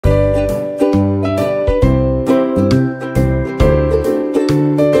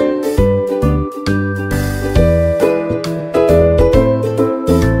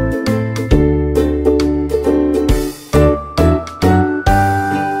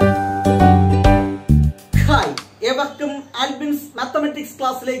Mathematics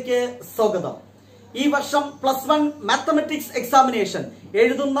ക്ലാസ്സിലേക്ക് സ്വാഗതം. ഈ വർഷം +1 മാത്തമാറ്റിക്സ് എക്സാമിനേഷൻ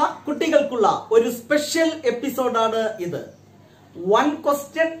എഴുതുന്ന കുട്ടികൾക്കുള്ള ഒരു സ്പെഷ്യൽ എപ്പിസോഡാണ് ഇത്. 1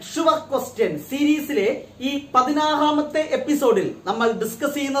 ക്വസ്റ്റ്യൻ ഷുവർ ക്വസ്റ്റ്യൻ സീരീസിലെ ഈ 16ാമത്തെ എപ്പിസോഡിൽ നമ്മൾ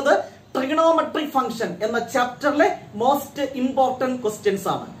ഡിസ്കസ് ചെയ്യുന്നത് ട്രിഗണോമെട്രിക് ഫംഗ്ഷൻ എന്ന ചാപ്റ്ററിലെ മോസ്റ്റ് ഇമ്പോർട്ടന്റ് ക്വസ്റ്റ്യൻസ്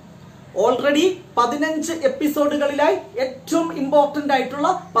ആണ്. ഓൾറെഡി 15 എപ്പിസോഡുകളിലായി ഏറ്റവും ഇമ്പോർട്ടന്റ് ആയിട്ടുള്ള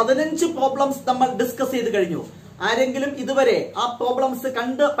 15 പ്രോബ്ലംസ് നമ്മൾ ഡിസ്കസ് ചെയ്ത് കഴിഞ്ഞു. ആരെങ്കിലും ഇതുവരെ ആ പ്രോബ്ലംസ്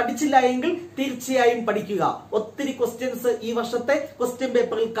കണ്ട് പഠിച്ചില്ല എങ്കിൽ തീർച്ചയായും പഠിക്കുക. ഒത്തിരി ക്വസ്റ്റ്യൻസ് ഈ വർഷത്തെ ക്വസ്റ്റ്യൻ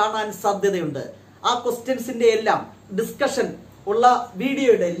പേപ്പറിൽ കാണാൻ സാധ്യതയുണ്ട്. ആ ക്വസ്റ്റ്യൻസിന്റെ എല്ലാം ഡിസ്കഷൻ ഉള്ള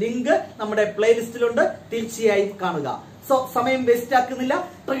വീഡിയോയുടെ ലിങ്ക് നമ്മുടെ പ്ലേലിസ്റ്റിലുണ്ട്, തീർച്ചയായും കാണുക. സോ സമയം വേസ്റ്റ് ആക്കുന്നില്ല.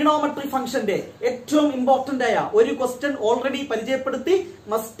 ട്രിഗണോമെട്രി ഫംഗ്ഷന്റെ ഏറ്റവും ഇമ്പോർട്ടന്റ് ആയ ഒരു ക്വസ്റ്റ്യൻ ഓൾറെഡി പരിചയപ്പെടുത്തി,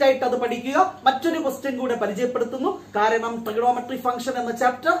 മസ്റ്റ് ആയിട്ട് അത് പഠിക്കുക. മറ്റൊരു ക്വസ്റ്റ്യൻ കൂടെ പരിചയപ്പെടുത്തുന്നു, കാരണം ട്രിഗണോമെട്രി ഫംഗ്ഷൻ എന്ന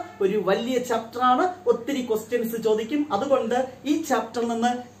ചാപ്റ്റർ ഒരു വലിയ ചാപ്റ്റർ ആണ്. ഒത്തിരി ക്വസ്റ്റ്യൻസ് ചോദിക്കും. അതുകൊണ്ട് ഈ ചാപ്റ്ററിൽ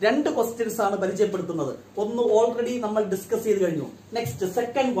നിന്ന് 2 ക്വസ്റ്റ്യൻസ് ആണ് പരിചയപ്പെടുത്തുന്നത്. ഒന്ന് ഓൾറെഡി നമ്മൾ ഡിസ്കസ് ചെയ്ത് കഴിഞ്ഞു. നെക്സ്റ്റ്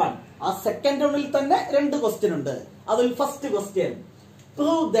സെക്കൻഡ് വൺ, ആ സെക്കൻഡ് വണ്ണിൽ തന്നെ 2 ക്വസ്റ്റ്യൻ ഉണ്ട്. അതിൽ first question,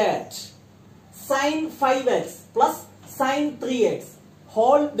 prove that sin 5x plus sin 3x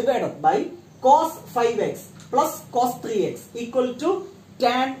whole divided by cos 5x plus cos 3x equal to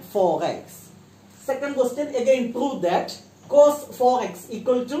tan 4x. Second question, again prove that cos 4x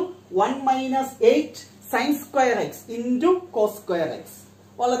equal to 1 minus 8 sin square x into cos square x.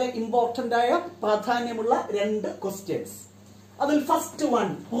 വളരെ important ആയ പ്രാധാന്യമുള്ള 2 questions. അതിൽ first one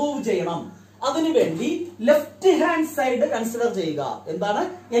prove ചെയ്യണം. അതിനുവേണ്ടി left hand side consider ചെയ്യുക. എന്താണ്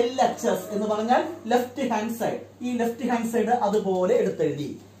LHS എന്ന് പറഞ്ഞാൽ ലെഫ്റ്റ് ഹാൻഡ് സൈഡ്. ഈ ലെഫ്റ്റ് ഹാൻഡ് സൈഡ് അതുപോലെ എടുത്തെഴുതി.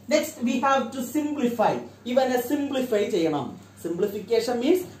 Next we have to simplify. ഇവനെ സിംപ്ലിഫൈ ചെയ്യണം. Simplification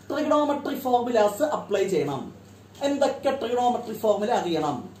means trigonometry formulas apply ചെയ്യണം. എന്തൊക്കെ ട്രിഗണോമെട്രി ഫോർമുല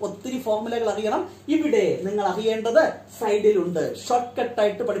അറിയണം? ഒത്തിരി ഫോർമുലകൾ അറിയണം. ഇവിടെ നിങ്ങൾ അറിയേണ്ടത് സൈഡിലുണ്ട്, ഷോർട്ട് കട്ട്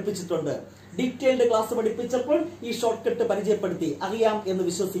ആയിട്ട് പഠിപ്പിച്ചിട്ടുണ്ട്. ഡീറ്റെയിൽഡ് ക്ലാസ് പഠിപ്പിച്ചപ്പോൾ ഈ ഷോർട്ട് കട്ട് പരിചയപ്പെടുത്തി, അറിയാം എന്ന്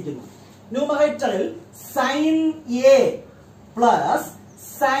വിശ്വസിക്കുന്നു. ന്യൂമറേറ്ററിൽ sin A plus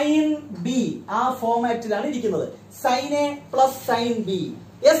sin B ആ ഫോർമാറ്റിലാണ് ഇരിക്കുന്നത്. sin A plus sin B,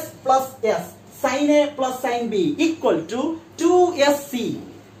 S plus S, sin A plus sin B equal to 2SC.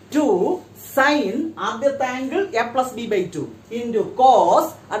 2 sin ആദ്യത്തെ angle A plus B by 2 into cos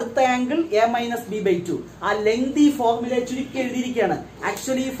അടുത്ത angle A minus B by 2. ആ lengthy formula ചുരുക്കി എഴുതിയിരിക്കുകയാണ്.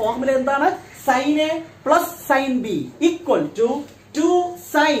 Actually ഈ formula എന്താണ്? sin A plus sin B equal to 2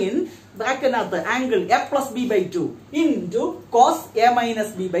 sin ബ്രാക്കറ്റിനകത്ത് angle A plus B by 2 into cos A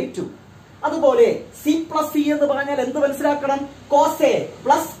minus B by 2. അതുപോലെ C plus C എന്ന് പറഞ്ഞാൽ എന്ത് മനസ്സിലാക്കണം? cos A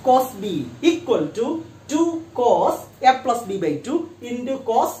plus cos B equal to 2 cos A plus B by 2 into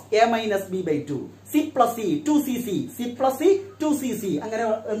cos A minus B by 2. C plus C 2CC, C plus C 2CC. അങ്ങനെ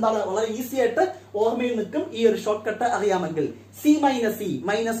എന്താണ് വളരെ easy ആയിട്ട് ഓർമ്മയിൽ നിൽക്കും ഈ ഒരു ഷോർട്ട് കട്ട് അറിയാമെങ്കിൽ. C minus C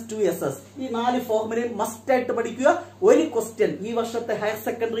minus 2SS. ഈ 4 ഫോർമുലയും മസ്റ്റ് ആയിട്ട് പഠിക്കുക. ഒരു ക്വസ്റ്റ്യൻ ഈ വർഷത്തെ ഹയർ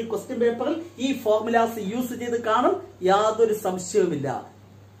സെക്കൻഡറി ക്വസ്റ്റ്യൻ പേപ്പറിൽ ഈ ഫോർമുലാസ് യൂസ് ചെയ്ത് കാണും, യാതൊരു സംശയവുമില്ല.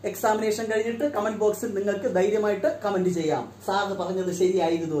 എക്സാമിനേഷൻ കഴിഞ്ഞിട്ട് കമന്റ് ബോക്സിൽ നിങ്ങൾക്ക് ധൈര്യമായിട്ട് കമന്റ് ചെയ്യാം, സാറ് പറഞ്ഞത്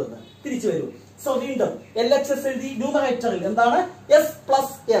ശരിയായിരുന്നു എന്ന്. തിരിച്ചു വരൂ. സോ വീണ്ടും LHS എഴുതി. ന്യൂമറേറ്ററിൽ എന്താണ്? S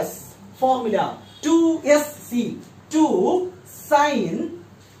plus S formula 2SC 2 sin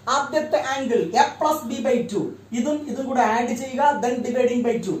ആദ്യത്തെ angle A plus B by 2. ഇതും കൂടെ ആഡ് ചെയ്യുക, then dividing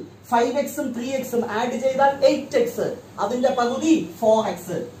by 2. 5x ഉം 3x ഉം ആഡ് ചെയ്താൽ 8x, അതിന്റെ പകുതി 4x.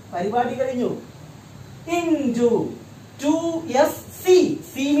 പരിപാടി കഴിഞ്ഞു. Into 2SC,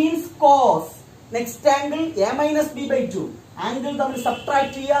 C means cos. Next angle A minus B by 2. Angle തമ്മിൽ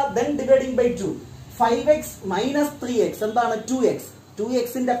സബ്ട്രാക്ട് ചെയ്യുക, then dividing by 2. 5x minus 3x എന്താണ്? 2x. 2x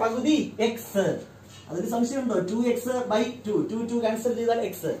ന്റെ പകുതി x. അതിന് സംശയമുണ്ടോ? 2x by 2. 2 cancel ചെയ്താൽ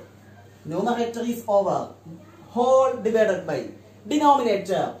x. Numerator is over. Whole divided by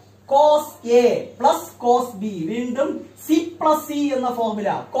denominator cos A plus cos B. വീണ്ടും C plus C എന്ന formula.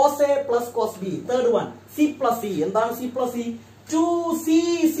 cos A plus cos B. Third one C plus C. എന്താണ് C plus C?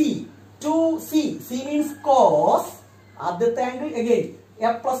 2CC. 2C. C means cos. ആദ്യത്തെ angle again A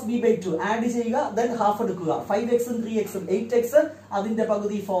plus B by 2 add ചെയ്യുക, then half എടുക്കുക. 5x ഉം 3x ഉം 8x, അതിന്റെ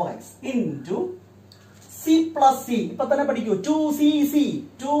പകുതി 4x into C plus C. ഇപ്പൊ തന്നെ പഠിക്കൂ. 2CC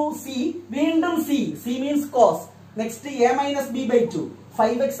 2C വീണ്ടും C. C means cos. Next A minus B by 2.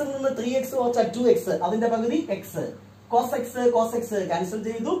 5x ൽ നിന്ന് 3x കുറച്ചാൽ 2x, അതിന്റെ പകുതി x. cos x ക്യാൻസൽ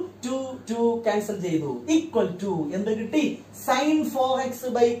ചെയ്തു, 2 ക്യാൻസൽ ചെയ്തു, ഈക്വൽ ടു എന്ത് കിട്ടി? sin 4x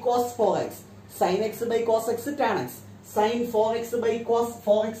by cos 4x. sin x by cos x tan x. sin 4x by cos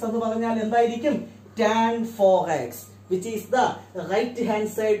 4x എന്ന് പറഞ്ഞാൽ എന്തായിരിക്കും? tan 4x, which is the right hand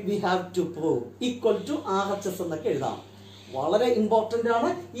side we have to prove, equal to RHS എന്നൊക്കെ എഴുതാം. വളരെ important ആണ്.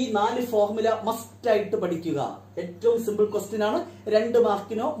 ഈ 4 formula must ആയിട്ട് പഠിക്കുക. ഏറ്റവും സിമ്പിൾ ക്വസ്റ്റ്യൻ ആണ്. 2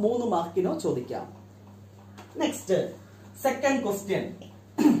 മാർക്കിനോ 3 മാർക്കിനോ ചോദിക്കാം. Next second question.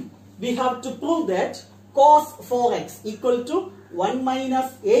 We have to prove that cos 4x equal to 1 minus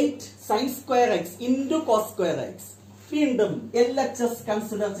 8 sin square x into cos square x. വീണ്ടും LHS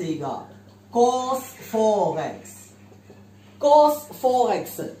കൺസിഡർ ചെയ്യുക. cos 4x. cos 4x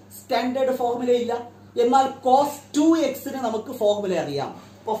standard formula ഇല്ല. എന്നാൽ cos 2x ന് നമുക്ക് formula അറിയാം.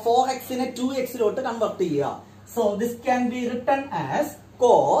 അപ്പോൾ 4x നെ 2x ലോട്ട് convert ചെയ്യുക. So this can be written as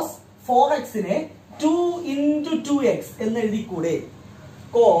cos 4x നെ 2 into 2x എന്ന് എഴുതിക്കൂടെ?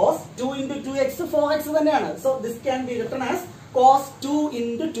 cos 2 into 2x 4x തന്നെയാണ്. So this can be written as cos 2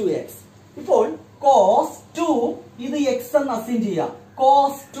 into 2x. ഇപ്പോൾ cos 2 ഇത് x എന്ന് അസ്യൂം ചെയ്യാം.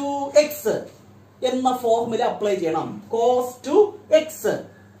 cos 2x എന്ന ഫോർമുല അപ്ലൈ ചെയ്യണം. cos 2x.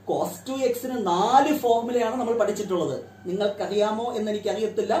 cos 2x ന് 4 ഫോർമുലയാണ് നമ്മൾ പഠിച്ചിട്ടുള്ളത്. നിങ്ങൾക്കറിയാമോ എന്ന്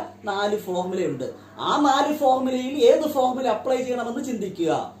എനിക്കറിയത്തില്ല. 4 ഫോർമുലയുണ്ട്. ആ 4 ഫോർമുലയിൽ ഏത് ഫോർമുല അപ്ലൈ ചെയ്യണമെന്ന്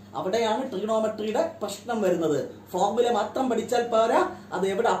ചിന്തിക്കുക. അവിടെയാണ് ട്രിഗണോമെട്രിയുടെ പ്രശ്നം വരുന്നത്. ഫോർമുല മാത്രം പഠിച്ചാൽ പോരാ, അത്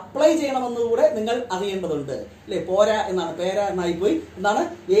എവിടെ അപ്ലൈ ചെയ്യണമെന്നുകൂടെ നിങ്ങൾ അറിയേണ്ടതുണ്ട്. അല്ലെ, പോരാ എന്നാണ്, പേരാ എന്നായി പോയി. എന്താണ്,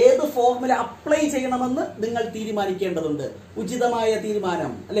 ഏത് ഫോർമുല അപ്ലൈ ചെയ്യണമെന്ന് നിങ്ങൾ തീരുമാനിക്കേണ്ടതുണ്ട്. ഉചിതമായ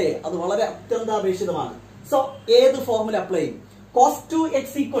തീരുമാനം അല്ലെ, അത് വളരെ അത്യന്താപേക്ഷിതമാണ്. സോ ഏത് ഫോർമുല അപ്ലൈ ചെയ്യും? cos 2x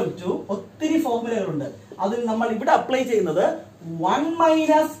equal to ഒത്തിരി ഫോർമുലകളുണ്ട്. അതിൽ നമ്മൾ ഇവിടെ അപ്ലൈ ചെയ്യുന്നത് 1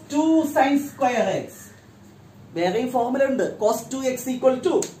 minus 2 sin square x. വേറെയും ഫോർമുല ഉണ്ട്. cos 2x equal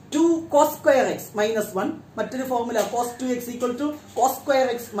to 2 cos square x minus 1. മറ്റൊരു formula cos 2x equal to cos square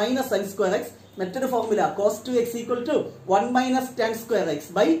x minus sin square x. മറ്റൊരു formula cos 2x equal to 1 minus tan square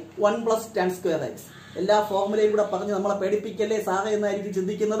x by 1 plus tan square x. എല്ലാ ഫോർമുലയും കൂടെ പറഞ്ഞ് നമ്മളെ പേടിപ്പിക്കല്ലേ സാറേ എന്നായിരിക്കും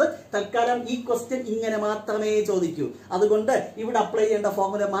ചിന്തിക്കുന്നത്. തൽക്കാലം ഈ ക്വസ്റ്റ്യൻ ഇങ്ങനെ മാത്രമേ ചോദിക്കൂ. അതുകൊണ്ട് ഇവിടെ അപ്ലൈ ചെയ്യേണ്ട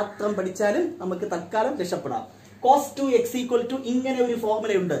ഫോർമുല മാത്രം പഠിച്ചാലും നമുക്ക് തൽക്കാലം രക്ഷപ്പെടാം. cos 2x equal to ഇങ്ങനെ ഒരു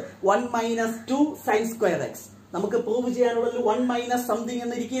ഫോർമുലയുണ്ട്. 1 minus 2 sin square x. നമുക്ക് പ്രൂവ് ചെയ്യാനുള്ളത് 1 മൈനസ് സംതിങ്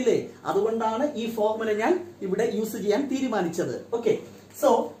എന്നിരിക്കില്ലേ? അതുകൊണ്ടാണ് ഈ ഫോർമുല ഞാൻ ഇവിടെ യൂസ് ചെയ്യാൻ തീരുമാനിച്ചത്. Okay, so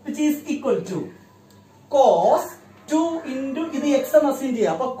which is equal to cos 2 into ഇത് x എന്ന് അസ്യൂം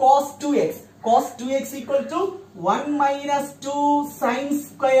ചെയ്യാം. അപ്പൊ cos 2x. cos 2x equal to 1 minus 2 sin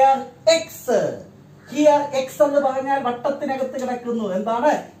square x. Here x എന്ന് പറഞ്ഞാൽ വട്ടത്തിനകത്ത് കിടക്കുന്നു.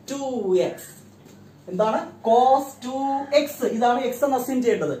 എന്താണ്? 2x. എന്താണ്? cos 2x. ഇതാണ് x എന്ന് അസ്യൂം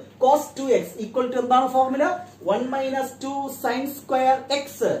ചെയ്യേണ്ടത്. cos 2x equal to എന്താണ് formula? 1 minus 2 sin square x.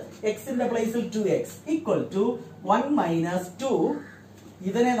 x ന്റെ പ്ലേസിൽ 2x equal to 1 minus 2.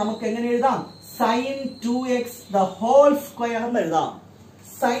 ഇതിനെ നമുക്ക് എങ്ങനെ എഴുതാം? sin 2x the whole square എന്ന് എഴുതാം.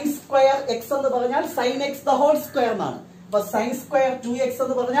 sin square x എന്ന് പറഞ്ഞാൽ sin x the whole square എന്നാണ്. അപ്പൊ sin square 2x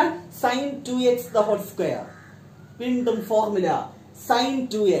എന്ന് പറഞ്ഞാൽ sin 2x the whole square. വീണ്ടും ഫോർമുല sin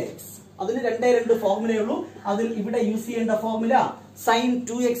 2x. അതിന് 2 ഫോർമുലയുള്ളൂ. അതിൽ ഇവിടെ യൂസ് ചെയ്യേണ്ട formula sin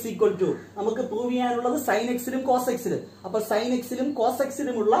 2x equal to നമുക്ക് പ്രൂവ് ചെയ്യാനുള്ളത് sin x ലും cos x ലും. അപ്പൊ sin x ലും cos x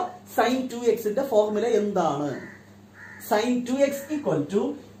ലുമുള്ള sin 2x ന്റെ ഫോർമുല എന്താണ്? sin 2x equal to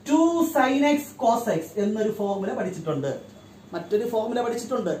 2 sin x cos x എന്നൊരു ഫോർമുല പഠിച്ചിട്ടുണ്ട്. മറ്റൊരു ഫോർമുല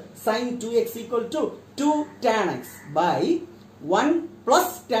പഠിച്ചിട്ടുണ്ട്. sin 2x equal to 2 tan x by 1 plus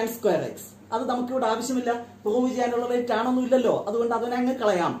tan square x. അത് നമുക്ക് ഇവിടെ ആവശ്യമില്ല. പ്രൂവ് ചെയ്യാനുള്ള tan ഒന്നും ഇല്ലല്ലോ. അതുകൊണ്ട് അതിനെ അങ്ങ്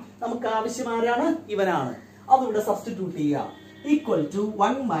കളയാം. നമുക്ക് ആവശ്യം ആരാണ്? ഇവനാണ്. അതിവിടെ സബ്സ്റ്റിറ്റ്യൂട്ട് ചെയ്യുക. Equal to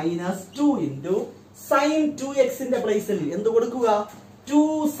 1 minus 2 into sin 2x ന്റെ പ്ലേസിൽ എന്ത് കൊടുക്കുക? 2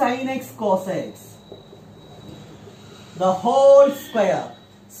 sin x cos x the whole square.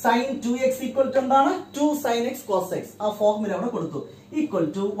 sin 2x equal to എന്താണ്? 2 sin x cos x. ആ ഫോർമുല അവിടെ കൊടുത്തു. ഈക്വൽ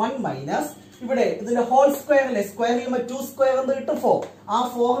ടു 1 മൈനസ് ഇവിടെ ഇതിന്റെ ഹോൾ സ്ക്വയർ അല്ലേ, സ്ക്വയർ ചെയ്യുമ്പോൾ 2 സ്ക്വയർ എന്ന് കിട്ടും 4. ആ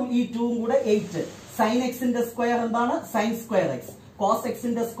 4ഉം ഈ 2ഉം കൂടെ 8. sin x ന്റെ സ്ക്വയർ എന്താണ്? sin square x. cos x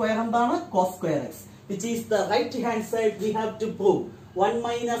ന്റെ സ്ക്വയർ എന്താണ്? cos square x. which is the right hand side we have to prove. 1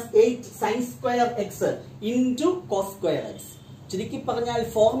 minus 8 sin square x into cos square x. ചുരുക്കി പറഞ്ഞാൽ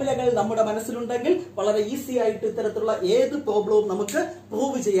ഫോർമുലകൾ നമ്മുടെ മനസ്സിലുണ്ടെങ്കിൽ വളരെ ഈസി ആയിട്ട് ഇത്തരത്തിലുള്ള ഏത് പ്രോബ്ലവും നമുക്ക്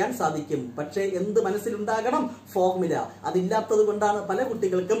പ്രൂവ് ചെയ്യാൻ സാധിക്കും. പക്ഷേ എന്ത് മനസ്സിലുണ്ടാകണം? ഫോർമുല. അതില്ലാത്തത് കൊണ്ടാണ് പല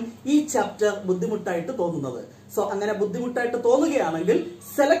കുട്ടികൾക്കും ഈ ചാപ്റ്റർ ബുദ്ധിമുട്ടായിട്ട് തോന്നുന്നത്. സോ അങ്ങനെ ബുദ്ധിമുട്ടായിട്ട് തോന്നുകയാണെങ്കിൽ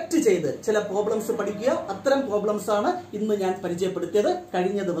സെലക്ട് ചെയ്ത് ചില പ്രോബ്ലംസ് പഠിക്കുക. അത്തരം പ്രോബ്ലംസ് ആണ് ഇന്ന് ഞാൻ പരിചയപ്പെടുത്തിയത്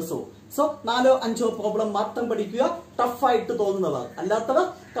കഴിഞ്ഞ ദിവസവും. സോ 4-5 പ്രോബ്ലം മാത്രം പഠിക്കുക. ടഫായിട്ട് തോന്നുന്നവർ, അല്ലാത്തവർ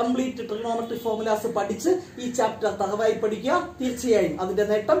കംപ്ലീറ്റ് ട്രിഗണോമെട്രിക് ഫോർമുലാസ് പഠിച്ച് ഈ ചാപ്റ്റർ തറവായി പഠിക്കുക. തീർച്ചയായും അതിന്റെ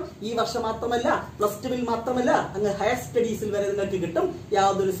നേട്ടം ഈ വർഷം മാത്രമല്ല, +2 മാത്രമല്ല, അങ്ങ് ഹയർ സ്റ്റഡീസിൽ വരെ നിങ്ങൾക്ക് കിട്ടും.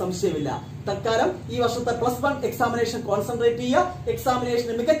 യാതൊരു സംശയമില്ല. തൽക്കാലം ഈ വർഷത്തെ +1 എക്സാമിനേഷൻ കോൺസെൻട്രേറ്റ് ചെയ്യുക.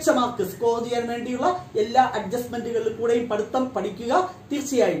 എക്സാമിനേഷന് മികച്ച മാർക്ക് സ്കോർ ചെയ്യാൻ വേണ്ടിയുള്ള എല്ലാ അഡ്ജസ്റ്റ്മെന്റുകളിൽ കൂടെയും പഠിത്തം പഠിക്കുക.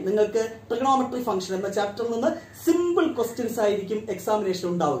 തീർച്ചയായും നിങ്ങൾക്ക് ട്രിഗണോമെട്രി ഫംഗ്ഷൻ എന്ന ചാപ്റ്ററിൽ നിന്ന് സിമ്പിൾ ക്വസ്റ്റ്യൻസ് ആയിരിക്കും എക്സാമിനേഷൻ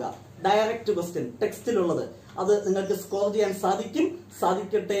ഉണ്ടാവുക. ഡയറക്റ്റ് ക്വസ്റ്റ്യൻ ടെക്സ്റ്റിലുള്ളത് അത് നിങ്ങൾക്ക് സ്കോർ ചെയ്യാൻ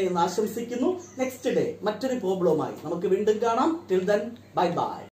സാധിക്കട്ടെ എന്ന് ആശംസിക്കുന്നു. നെക്സ്റ്റ് ഡേ മറ്റൊരു പ്രോബ്ലവുമായി നമുക്ക് വീണ്ടും കാണാം. Till then bye bye.